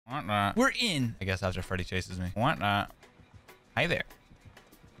We're in. I guess after Freddy chases me. Hi there.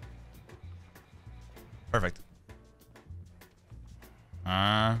 Perfect.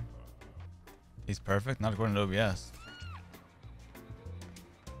 He's perfect. Not according to OBS.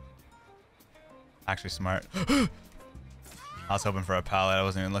 Actually smart. I was hoping for a pallet. I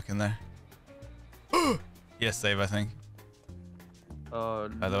wasn't even looking there. Yes, save, I think. Oh,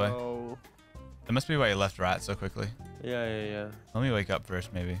 by the way. That must be why you left Rat so quickly. Yeah. Let me wake up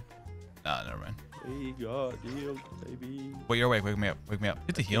first, maybe. Nah, never mind. We got healed, baby. Wait, you're awake. Wake me up. Wake me up. You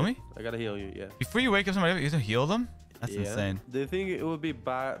have to heal me? I gotta heal you, yeah. Before you wake up somebody, you have to heal them? That's insane. Do you think it would be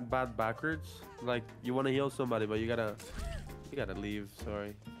bad backwards? Like, you want to heal somebody, but you gotta leave.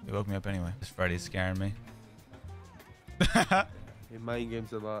 Sorry. You woke me up anyway. This Freddy's scaring me. He mind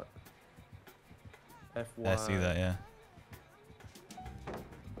games a lot. F1. I see that, yeah.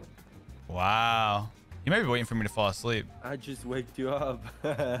 Wow. You might be waiting for me to fall asleep. I just waked you up.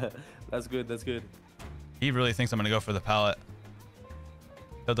 That's good. That's good. He really thinks I'm going to go for the pallet.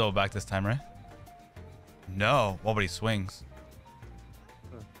 He'll double back this time, right? No. Well, but he swings.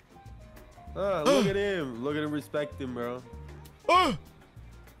 Look at him. Look at him. Respect him, bro.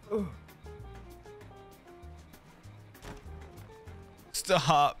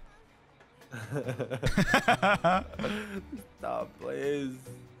 Stop. Stop, please.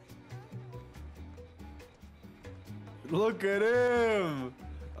 Look at him.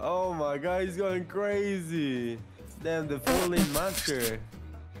 Oh my god, he's going crazy. Damn, the full-in master.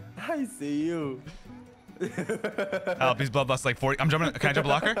 I see you. Help, he's bloodlust like 40. I'm jumping. Can I jump a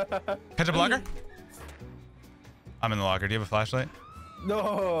locker? Can I jump a locker? I'm in the locker. Do you have a flashlight? No.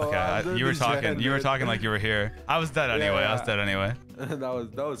 Okay, you were talking. You were talking like you were here. I was dead anyway. Yeah. I was dead anyway.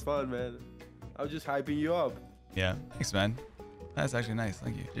 that was fun, man. I was just hyping you up. Yeah. Thanks, man. That's actually nice.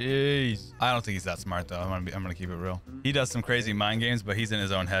 Thank you. Jeez. I don't think he's that smart though. I'm gonna keep it real. He does some crazy mind games, but he's in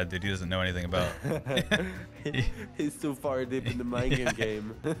his own head, dude. He doesn't know anything about. He's too far deep in the mind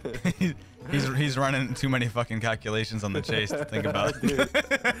game. he's running too many fucking calculations on the chase to think about. To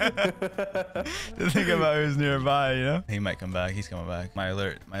think about who's nearby, you know? He might come back. He's coming back. My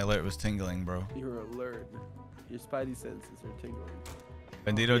alert was tingling, bro. You're alert. Your spidey senses are tingling.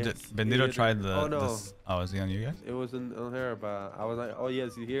 Bandito tried the. Oh no. Oh, is he on you guys? It wasn't on her, but I was like, oh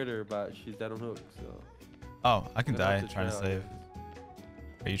yes, you heard her, but she's dead on hook. So. Oh, I can die trying to save.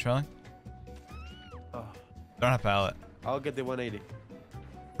 Are you trailing? Oh. Don't have pallet. I'll get the 180.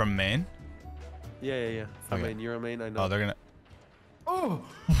 From main? Yeah. From Okay. main. You're a main, I know. Oh, they're gonna. Oh!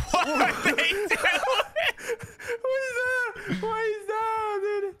 What are they doing? What is that,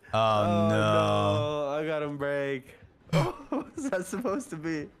 dude? Oh, no. I got him break. What's that supposed to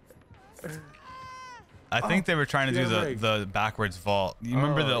be? I think they were trying to do the backwards vault. You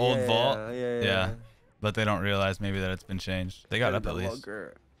remember the old vault? Yeah. But they don't realize maybe that it's been changed. They got up at least.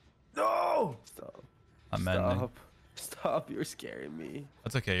 No! Stop. I'm mending. Stop, you're scaring me.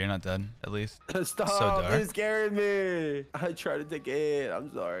 That's okay, you're not dead, at least. Stop, so dark. you're scaring me. I tried to take a hit,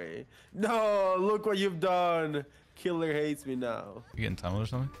 I'm sorry. No, look what you've done. Killer hates me now. You getting tunneled or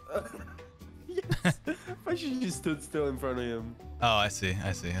something? Yes. I should just stood still in front of him. Oh, I see.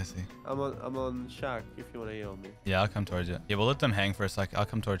 I'm on Shack if you want to heal me. Yeah, I'll come towards you. Yeah, we'll let them hang for a sec. I'll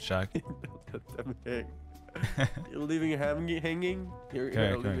come towards Shack. Let them hang. You're leaving hanging? You're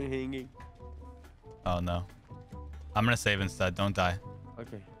leaving hanging. Oh, no. I'm going to save instead. Don't die.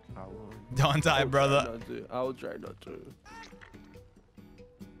 Okay. I won't. Don't die, brother. I'll try not to.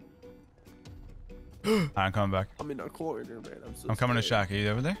 I'm coming back. I'm in a corner, man. I'm coming to Shack. Are you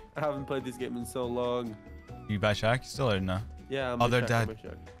over there? I haven't played this game in so long. You by Shack? You still or no? Yeah, I'm Oh, they're Shack,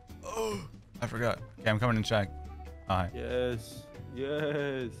 dead. Oh, I forgot. Okay, I'm coming in Shack. All right. Yes.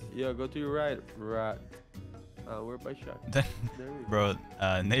 Yeah, go to your right. Right. We're by Shack. Bro,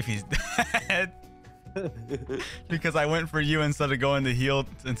 Navy's dead. Because I went for you instead of going to heal,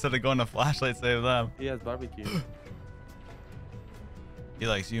 instead of going to flashlight save them. He has barbecue. He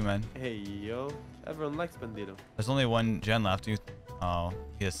likes you, man. Hey, yo. Everyone likes Bandito. There's only one gen left. Oh,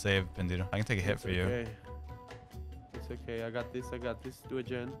 he has saved Bandito. I can take a hit for you. It's okay. I got this. Do a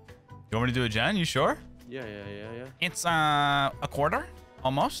gen. You want me to do a gen? You sure? Yeah. It's a quarter,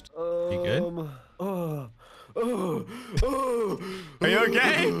 almost. You good? Are you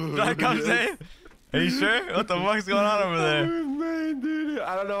okay? Should I come save? Are you sure? What the fuck's going on over there? Man, dude,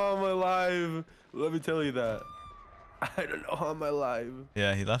 I don't know how I'm alive. Let me tell you that. I don't know how I'm alive.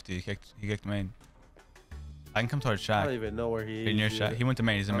 Yeah, he left you. He kicked main. I can come towards Shack. I don't even know where he is. In your Shack. He went to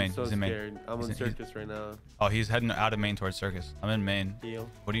main. He's in main. I'm so he's in main. scared. I'm on circus right now. Oh, he's heading out of main towards circus. I'm in main. Heal.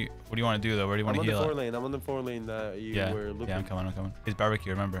 What do you want to do though? Where do you want to heal? I'm on the 4 lane that you were looking. Yeah, I'm coming. He's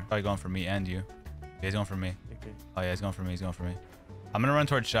barbecue. Remember? Probably going for me and you. Yeah, he's going for me. Okay. Oh yeah, he's going for me. I'm gonna run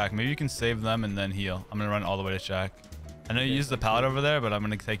towards Shack. Maybe you can save them and then heal. I'm gonna run all the way to Shack. I know you used the pallet over there, but I'm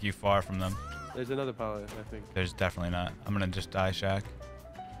gonna take you far from them. There's another pallet, I think. There's definitely not. I'm gonna just die Shack.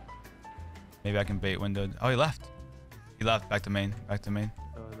 Maybe I can bait window. Oh, he left. He left. Back to main. Back to main.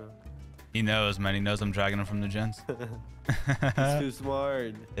 Oh no. He knows, man. He knows I'm dragging him from the gens. He's too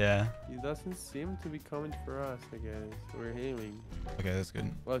smart. Yeah. He doesn't seem to be coming for us, I guess. We're healing. Okay, that's good.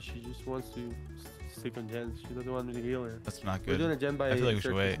 Well, she just wants to stick on gens. She doesn't want me to heal her. That's not We're good. doing a gen by I feel like we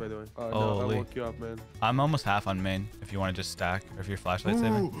should circus, wait. by the way. Oh, no, Holy. I woke you up, man. I'm almost half on main. If you want to just stack, or if your flashlight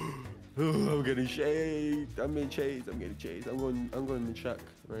saving. I'm getting chased. I'm getting chased. I'm getting chased. I'm going in Shack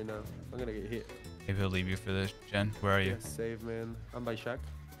right now. I'm gonna get hit. Maybe he'll leave you for this gen. Where are you? Yeah, save, man. I'm by Shack.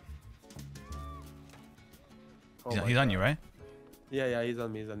 Oh He's my on God. you, right? Yeah, he's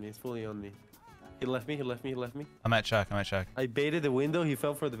on me. He's on me. He's fully on me. He left me. He left me. He left me. I'm at Shack. I'm at Shack. I baited the window. He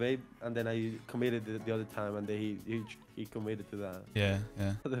fell for the bait, and then I committed the other time, and then he committed to that. Yeah,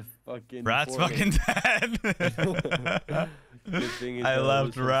 yeah. The fucking Rat's foreman. fucking dead. Good thing is I that left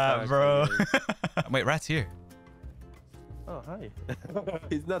was some Rat, facts, bro. I guess. Wait, Rat's here. Oh, hi.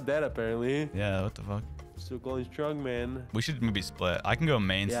 He's not dead, apparently. Yeah, what the fuck? Still going strong, man. We should maybe split. I can go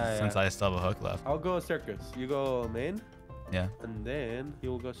main Yeah, since yeah. I still have a hook left. I'll go circus. You go main, Yeah. and then he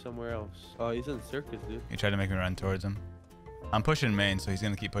will go somewhere else. Oh, he's in circus, dude. He tried to make me run towards him. I'm pushing main, so he's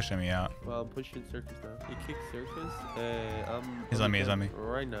gonna keep pushing me out. Well, I'm pushing circus now. He kicked circus. I'm. He's on me, he's on me.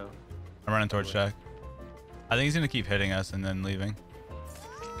 Right now. I'm running towards Shack. I think he's gonna keep hitting us and then leaving.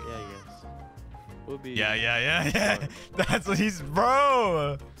 Yeah, I guess. We'll be. Yeah. That's what he's,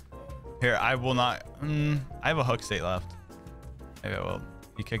 bro. Here, I will not. I have a hook state left. Maybe I will.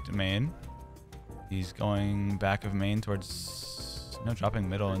 He kicked main. He's going back of main towards. No, dropping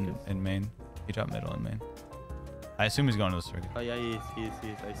middle in main. He dropped middle in main. I assume he's going to the circuit. Oh yeah, he is.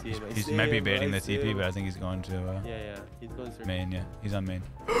 I see him. He might be baiting the TP, but I think he's going to Yeah. He's going circus. main. Yeah, he's on main.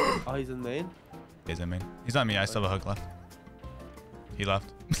 Oh, he's in main. He's on main. He's on me. I still have a hook left. He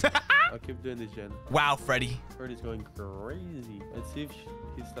left. I'll keep doing this gen. Wow, Freddy. Freddy's going crazy. Let's see if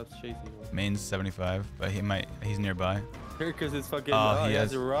he stops chasing him. Main's 75, but he's nearby. Circus is fucking. Oh, he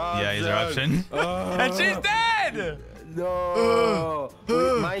has eruption. Yeah, he's eruption. Oh. And she's dead! No.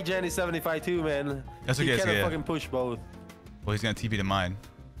 My gen is 75 too, man. That's He okay, it's cannot okay. fucking push both. Well, he's gonna TP to mine.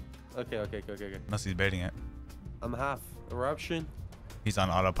 Okay. Unless he's baiting it. I'm half. Eruption. He's on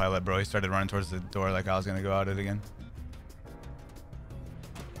autopilot, bro. He started running towards the door like I was gonna go out it again.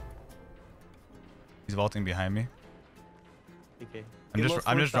 He's vaulting behind me. Okay. I'm He just lost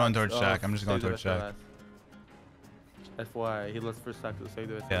running first stacks. towards Shack. I'm just going save the towards rest Shack. for last. FYI, he lost first stack to save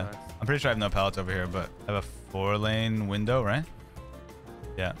the rest Yeah. for last. I'm pretty sure I have no pallets over here, but I have a 4-lane window, right?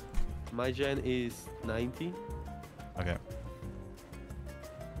 Yeah. My gen is 90. Okay.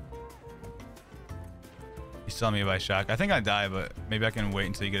 He's telling me by Shack. I think I die, but maybe I can wait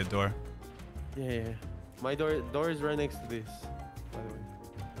until you get a door. Yeah. My door is right next to this. By the way.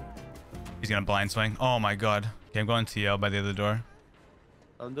 He's gonna blind swing. Oh my god. Okay, I'm going TL by the other door.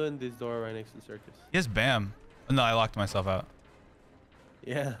 I'm doing this door right next to circus. He has BAM. Oh, no, I locked myself out.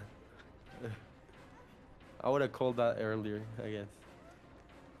 Yeah. I would have called that earlier, I guess.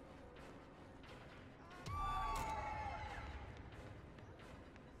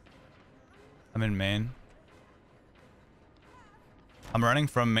 I'm in main. I'm running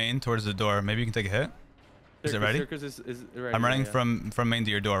from main towards the door. Maybe you can take a hit. Is it ready? Circus is ready. I'm running yeah. from main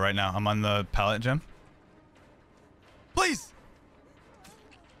to your door right now. I'm on the pallet gym. Please.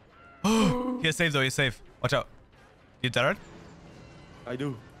 Oh, he has saved though. He's safe. Watch out. You dead? I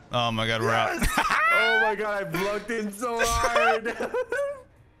do. Oh my god, we're out. Oh my god, I blocked him so hard.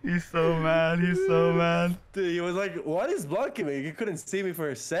 He's so mad. He's so mad. Dude, he was like, what is blocking me? He couldn't see me for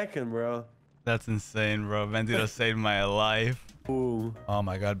a second, bro. That's insane, bro. Bandito saved my life. Ooh. Oh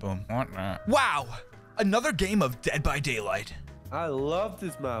my god, boom. Wow. Another game of Dead by Daylight. I love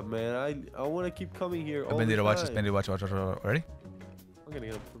this map, man. I want to keep coming here all the Bandito, time. watch this. Bandito, watch. Ready? I'm gonna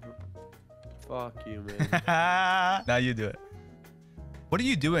get a... Fuck you, man. Now you do it. What are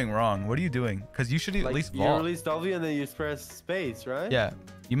you doing wrong? What are you doing? Because you should at Like, least you vault. release W and then you press space, right? Yeah.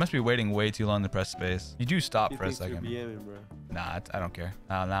 You must be waiting way too long to press space. You do stop He for a thinks you're second. BMing, bro. Nah, I don't care.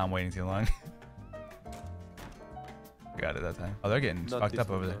 Now I'm waiting too long. We got it that time. Oh, they're getting Not fucked this up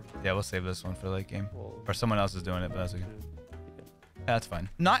over one, there. Yeah, we'll save this one for late game. Well, Or someone else is doing it, but that's okay. yeah. Yeah, that's fine.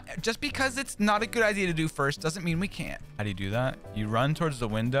 Not just because it's not a good idea to do first doesn't mean we can't. How do you do that? You run towards the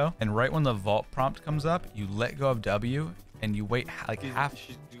window, and right when the vault prompt comes up, you let go of W, and you wait like half.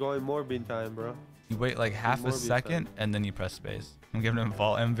 She's going more bin time, bro. You wait like half a second and then you press space. I'm giving him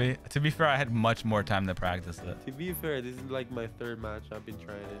vault envy. To be fair, I had much more time to practice it. To be fair, this is like my 3rd match I've been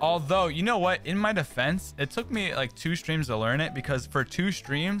trying it. Although, you know what? In my defense, it took me like 2 streams to learn it because for 2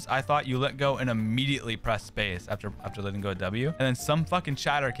 streams, I thought you let go and immediately press space after letting go of W. And then some fucking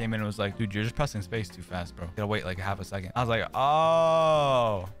chatter came in and was like, dude, you're just pressing space too fast, bro. You gotta wait like half a second. I was like,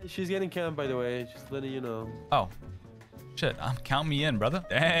 oh. She's getting camped, by the way. Just letting you know. Oh. Shit, count me in, brother.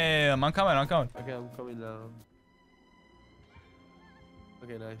 Damn, I'm coming. Okay, I'm coming down.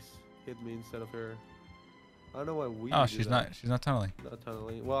 Okay, nice. Hit me instead of her. I don't know why we. Oh, she's not tunneling. Not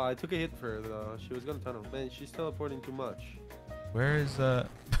tunneling. Well, I took a hit for her though. She was gonna tunnel. Man, she's teleporting too much. Where is there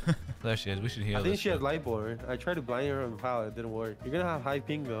she is. We should heal. I think she has Lightborn. I tried to blind her on the pallet. It didn't work. You're gonna have high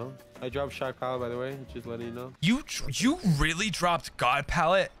ping though. I dropped Shock Pallet, by the way. Just letting you know. You really dropped God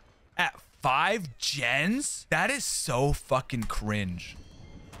Pallet at 5 gens? That is so fucking cringe.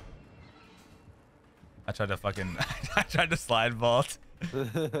 I tried to slide vault.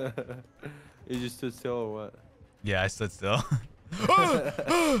 You just stood still or what? Yeah, I stood still.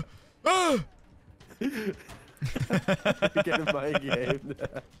 Getting my game.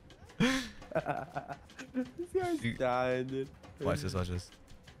 This guy's dying, dude. Watch this.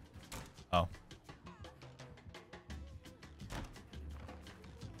 Oh.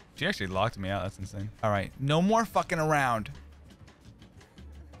 She actually locked me out. That's insane. All right. No more fucking around.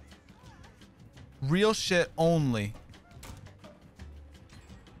 Real shit only.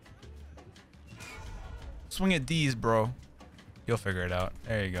 Swing at D's, bro. You'll figure it out.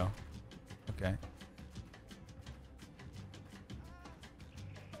 There you go. Okay.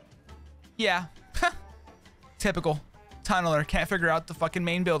 Yeah. Typical. Tunneler. Can't figure out the fucking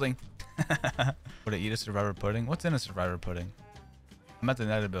main building. Would I eat a survivor pudding? What's in a survivor pudding? I'm at the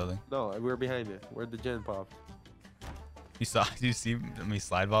nether building. No, we're behind it. Where the gen popped. Did you see me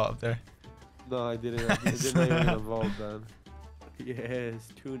slide vault up there? No, I didn't. I didn't even evolve then. Yes,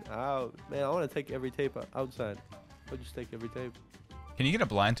 tune out. Man, I want to take every tape outside. I'll just take every tape. Can you get a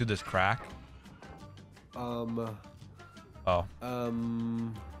blind through this crack? Oh.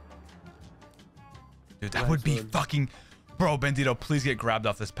 Dude, that would be fucking... Bro, Bandito, please get grabbed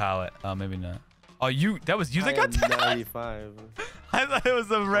off this pallet. Maybe not. Oh, that was you that got that? 95. I thought it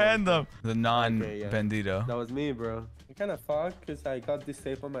was a random. The non-Bandito. That was me, bro. I kind of fucked because I got this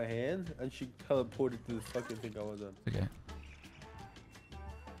tape on my hand and she teleported to the fucking thing I was on. Okay.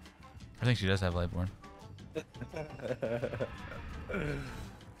 I think she does have Lightborn.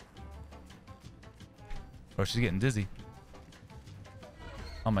 Bro, she's getting dizzy.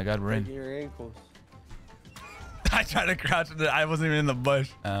 Oh my god, we're in. Your ankles. I tried to crouch. I wasn't even in the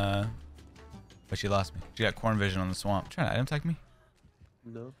bush. But she lost me. She got corn vision on the swamp. Trying to item tech me?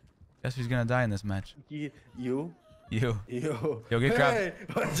 No. Guess who's gonna die in this match? You. You. Yo, get grabbed. Hey,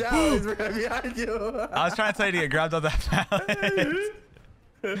 watch out, he's right behind you. I was trying to tell you to get grabbed on that pallet.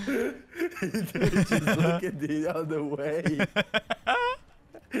 Just look at the other way.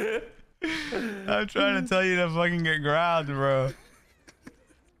 I'm trying to tell you to fucking get grabbed, bro.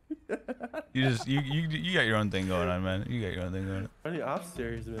 You got your own thing going on, man. You got your own thing going on. Are you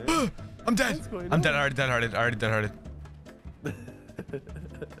upstairs, man? I'm dead. I'm dead. Already dead-hearted.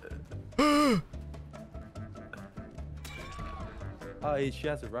 Oh, she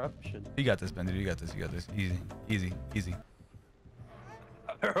has eruption. You got this, Bandito. You got this. Easy.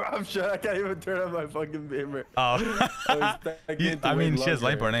 Eruption? I can't even turn on my fucking beamer. Oh. I mean, she has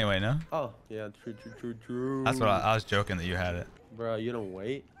Lightborn anyway, no? Oh, yeah. True. That's what I was joking that you had it. Bro, you don't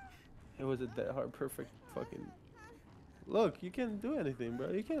wait. It was a dead hard perfect fucking... Look, you can't do anything, bro.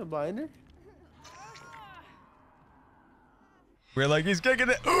 You can't blind her. We're like, he's kicking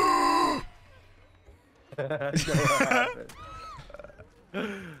it.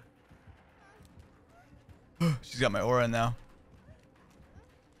 She's got my aura now.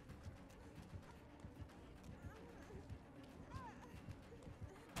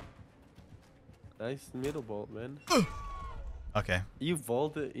 Nice middle bolt, man. Okay. You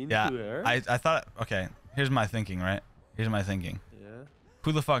vaulted into her? I thought, okay, here's my thinking, right? Here's my thinking. Yeah.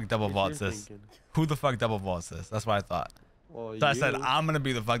 Who the fuck double vaults this? Who the fuck double vaults this? That's what I thought. Well, so I said, I'm going to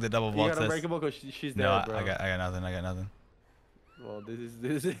be the fuck that double vaults this. You got unbreakable because she's there, no, bro. I got nothing. Well, this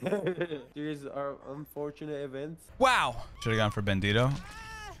is here's our unfortunate events. Wow. Should have gone for Bandito.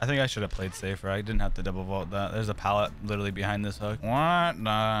 I think I should have played safer. I didn't have to double vault that. There's a pallet literally behind this hook. What?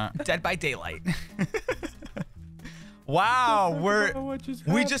 Nah. Dead by Daylight. Wow,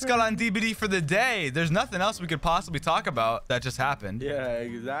 we just got on DBD for the day. There's nothing else we could possibly talk about that just happened. Yeah,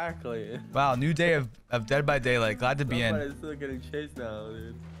 exactly. Wow, new day of Dead by Daylight. Glad to be in. Somebody's still getting chased now,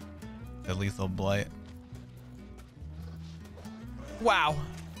 dude. The lethal blight. Wow.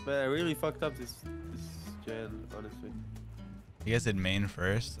 Man, I really fucked up this gen, honestly. You guys did main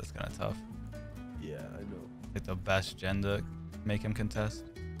first. That's kind of tough. Yeah, I know. Like the best gen to make him contest.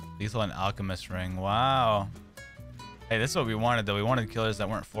 Lethal and Alchemist ring. Wow. Hey, this is what we wanted though. We wanted killers that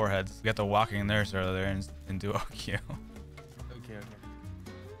weren't foreheads. We got the walking nurse earlier and do OQ. Okay.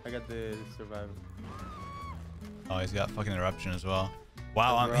 I got the survival. Oh, he's got fucking eruption as well.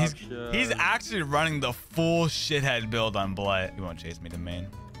 Wow, Eruption. he's actually running the full shithead build on Blight. He won't chase me to main.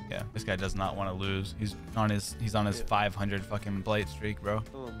 Yeah, this guy does not want to lose. He's on his 500 fucking Blight streak, bro.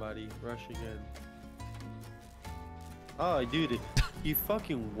 Come on, buddy. Rush again. Oh, dude, he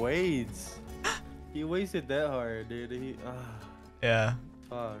fucking waits. He wasted that hard, dude. Yeah,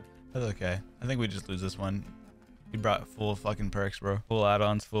 Fuck. that's okay. I think we just lose this one. He brought full fucking perks, bro. Full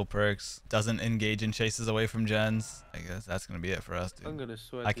add-ons, full perks. Doesn't engage in chases away from gens. I guess that's gonna be it for us, dude. I'm gonna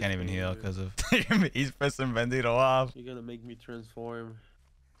sweat. I can't even heal because of he's pissing Bandito off. You're gonna make me transform.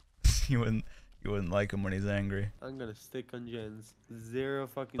 you wouldn't like him when he's angry. I'm gonna stick on gens. Zero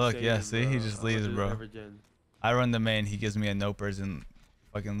fucking. Look, saving, yeah, see, bro. he just I'm leaves, gonna do bro. every gen. I run the main. He gives me a nopers and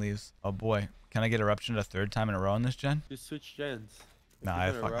fucking leaves. Oh boy, can I get eruption a third time in a row in this gen? Just switch gens. If Nah,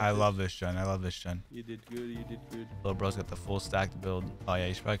 you're gonna I rock love this gen. I love this gen. You did good. You did good. Little bro's got the full stacked build. Oh yeah,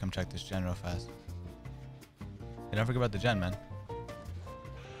 you should probably come check this gen real fast. Hey, don't forget about the gen, man.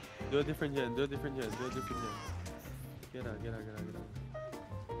 Do a different gen. Do a different gen. Do a different gen. Get out. Get out. Get out. Get out.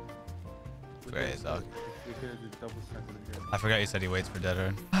 Great, dog. We could have double stack on the gen. I forgot you said he waits for Dead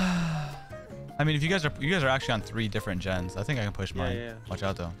Hard. I mean, if you guys are actually on 3 different gens, I think I can push mine. Yeah. Watch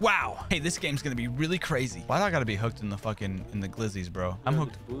out though. Wow. Hey, this game's gonna be really crazy. Why do I gotta be hooked in the glizzies, bro? I'm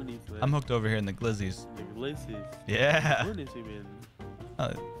hooked. I'm hooked over here in the glizzies. The glizzies. Yeah. Boonies, you mean?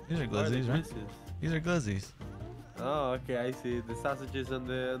 Oh, these are What are the glizzies, right? glizzies? These are glizzies. Oh, okay, I see. The sausages on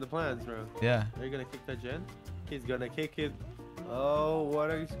the plants, bro. Yeah. Are you gonna kick that gen? He's gonna kick it. Oh,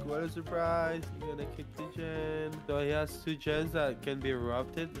 what a surprise! He's gonna kick the gen. So he has 2 gens that can be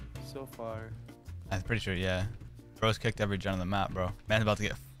erupted so far. I'm pretty sure, yeah. Bro's kicked every gen on the map, bro.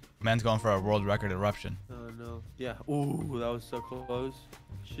 Man's going for a world record eruption. Oh no. Yeah. Ooh, that was so close.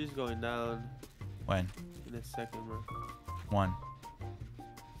 She's going down When? in a second, bro. 1.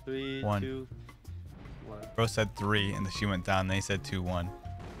 3, 1. 2, 1. Bro said 3 and she went down. Then he said 2-1.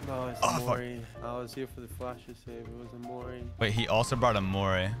 No, it's Oh, a fuck. Mori. I was here for the flash to save. It was a Mori. Wait, he also brought a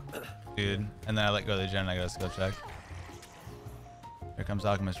Mori, dude. And then I let go of the gen. I gotta skill check. Here comes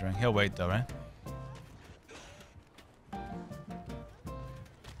Alchemist ring. He'll wait though, right?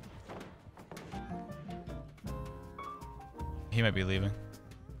 He might be leaving.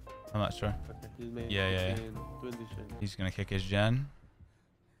 I'm not sure. Okay, he's making Yeah. doing this shit. He's gonna kick his gen.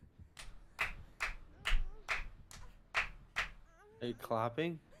 Are you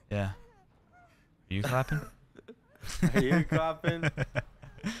clapping? Yeah. Are you clapping? Are you clapping?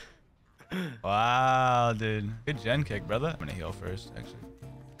 Wow, dude. Good gen kick, brother. I'm gonna heal first, actually.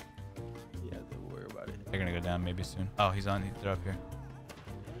 Yeah, don't worry about it. They're gonna go down maybe soon. Oh, he's on. They're up here.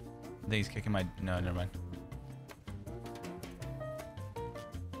 I think he's kicking my. No, never mind.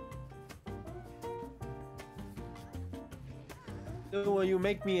 Dude, when you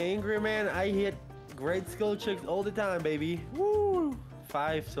make me angry, man, I hit great skill checks all the time, baby. Woo!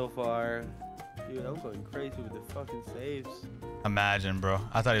 5 so far. Dude, I'm going crazy with the fucking saves. Imagine, bro.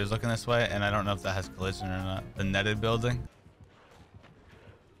 I thought he was looking this way, and I don't know if that has collision or not. The netted building.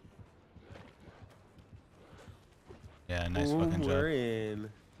 Yeah, nice Ooh, fucking we're job. in.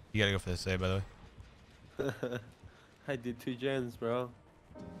 You gotta go for the save, by the way. I did 2 gens, bro.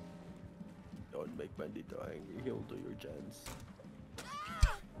 Don't make Bandito angry. He'll do your gens.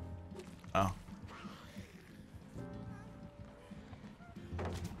 Oh.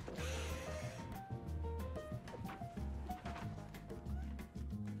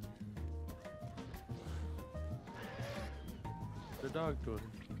 What the dog doing?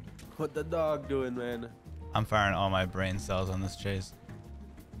 What the dog doing, man? I'm firing all my brain cells on this chase.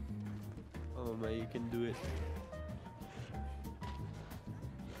 Oh man, you can do it.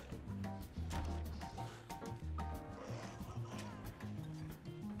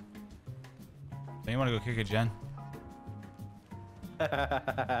 Don't you want to go kick a gen?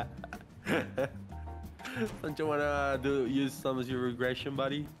 Don't you wanna use some of your regression,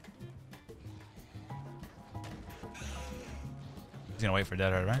 buddy? He's gonna wait for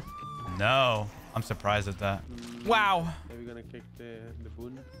Dead Hard, right? No. I'm surprised at that. Wow. Are we gonna kick the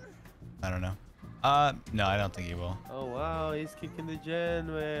boon? I don't know. No, I don't think he will. Oh wow, he's kicking the gen,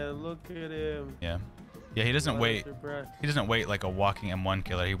 man. Look at him. Yeah. Yeah, he doesn't wait. Under breath. He doesn't wait like a walking M1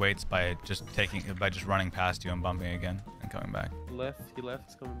 killer. He waits by just running past you and bumping again and coming back. He left,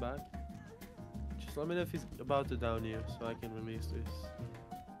 he's coming back. Just let me know if he's about to down you so I can release this.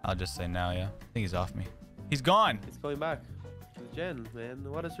 I'll just say now, yeah. I think he's off me. He's gone. He's going back. It's Jen, man.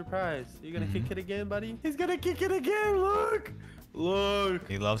 What a surprise. You gonna kick it again, buddy? He's gonna kick it again. Look. Look.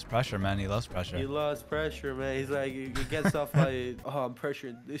 He loves pressure, man. He loves pressure. He loves pressure, man. He's like, he gets off like, oh, I'm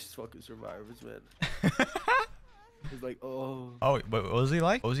pressuring these fucking survivors, man. He's like, oh. Oh, wait, what was he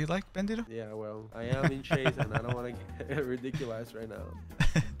like? What was he like, Bandito? Yeah, well, I am in chase and I don't want to get ridiculous right now.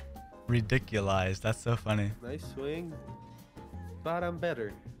 Ridiculized. That's so funny. Nice swing, but I'm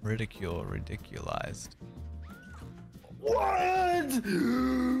better. Ridicule, ridiculized. What?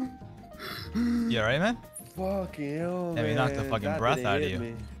 You alright, man? Fucking hell, Damn, man. he knocked the fucking That breath didn't out of hit you.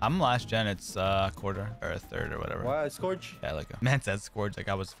 me. I'm last gen. It's quarter or a third or whatever. Why, Scorch? Yeah, like a man said Scourge like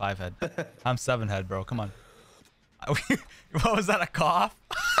I was 5 head. I'm 7 head, bro. Come on. What was that, a cough?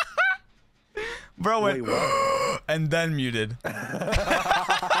 Bro went Wait, what? and then muted.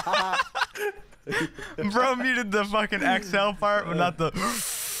 Bro muted the fucking exhale part, but not the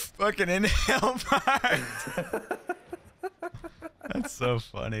fucking inhale part. That's so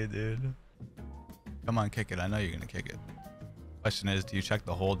funny, dude. Come on, kick it. I know you're gonna kick it. Question is, do you check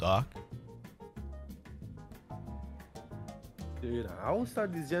the whole dock? Dude, I will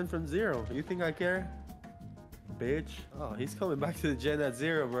start this gen from 0. You think I care? Bitch. Oh, he's coming back to the gen at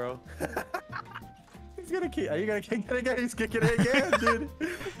 0, bro. He's gonna kick. Are you gonna kick it again? He's kicking it again, dude.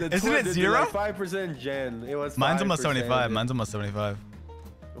 Isn't it 0? Like 5% gen. It was. Mine's almost 5%, 75. dude. Mine's almost 75.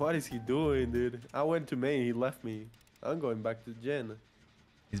 What is he doing, dude? I went to main. He left me. I'm going back to gen.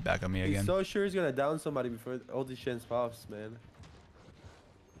 He's back on me He's again. so sure he's gonna down somebody before all these gens pops, man.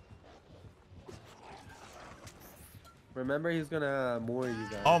 Remember, he's gonna moor you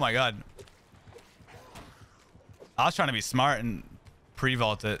guys. Oh my god. I was trying to be smart and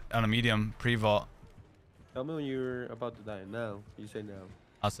pre-vault it on a medium pre-vault. Tell me when you're about to die. Now. You say now.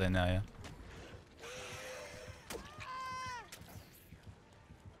 I'll say now, yeah.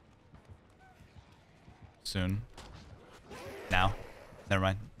 Soon. Now. Never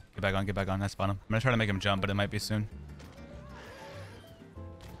mind. Get back on, get back on. That's fun. I'm gonna try to make him jump, but it might be soon.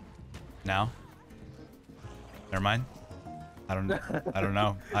 Now. Never mind. I don't know.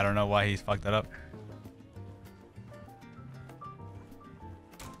 I don't know why he's fucked that up.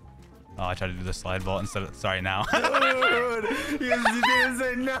 Oh, I tried to do the slide vault instead of, sorry, now. Dude, you didn't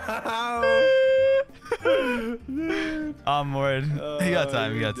say no. I'm worried. You got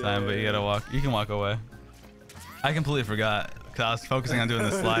time, you got time, but you dead. gotta walk. You can walk away. I completely forgot because I was focusing on doing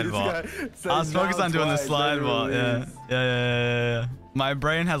the slide This vault. guy says I was focused now on doing the twice, slide never vault. Yeah. release. Yeah. My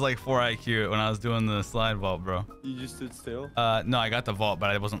brain has like 4 IQ when I was doing the slide vault, bro. You just stood still? No, I got the vault, but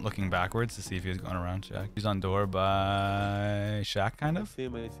I wasn't looking backwards to see if he was going around Shaq. He's on door by Shaq, kind I of. see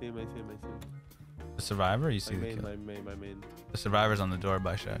him, I see him, I see him, I see him. The survivor, you see My the main, kill. my main. The survivor's on the door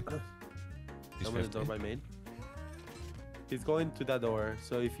by Shaq. He's I'm on the 50. door by main. He's going to that door,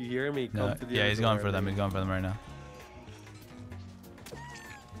 so if you hear me, come No, to the yeah, other he's going door, for them. man. He's going for them right now.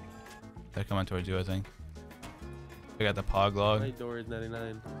 They're coming towards you, I think. We got the pog log. My door is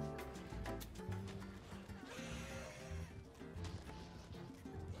 99.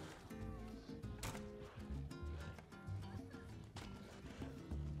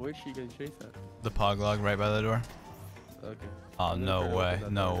 Where's she gonna chase at? The pog log right by the door. Okay. Oh, I'm gonna no try to way. open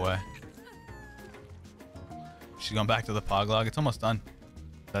that No door. way. She's going back to the pog log. It's almost done.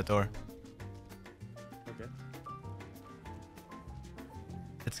 That door. Okay.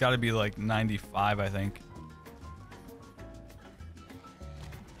 It's got to be like 95, I think.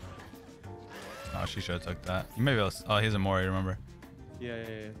 Oh, she should have took that. You may be able to, oh, he's a Mori, remember? Yeah.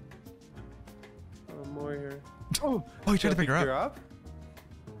 Oh, more here. Oh, he tried to pick her up.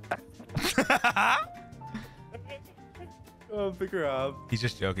 Oh, pick her up. He's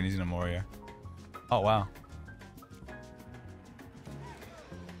He's just joking. He's in a Moria. Oh, wow.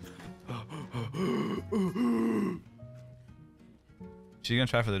 She's gonna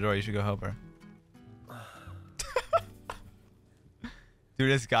try for the door. You should go help her.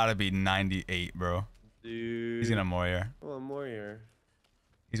 Dude, it's gotta be 98, bro. Dude. He's gonna Moria. Oh, more here.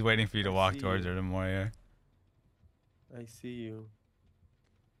 He's waiting for you to walk see towards you. her to Moria. I see you.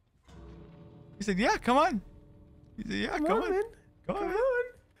 He said, yeah, come on. He said, yeah, come on. man. Come on, Come man. on.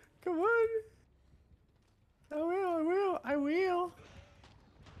 Come on. I will.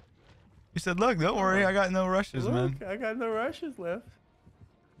 He said, look, don't worry. I got no rushes, Look, man. I got no rushes left.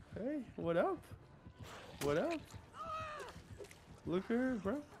 Hey, what up? What up? Look at her,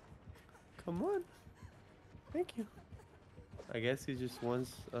 bro. Come on. Thank you. I guess he just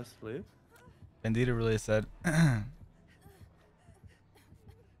wants us to live. Bandita really said,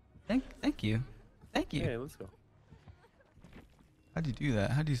 thank you. Thank you. Yeah, let's go. How'd you do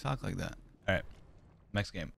that? How'd you talk like that? All right. Next game.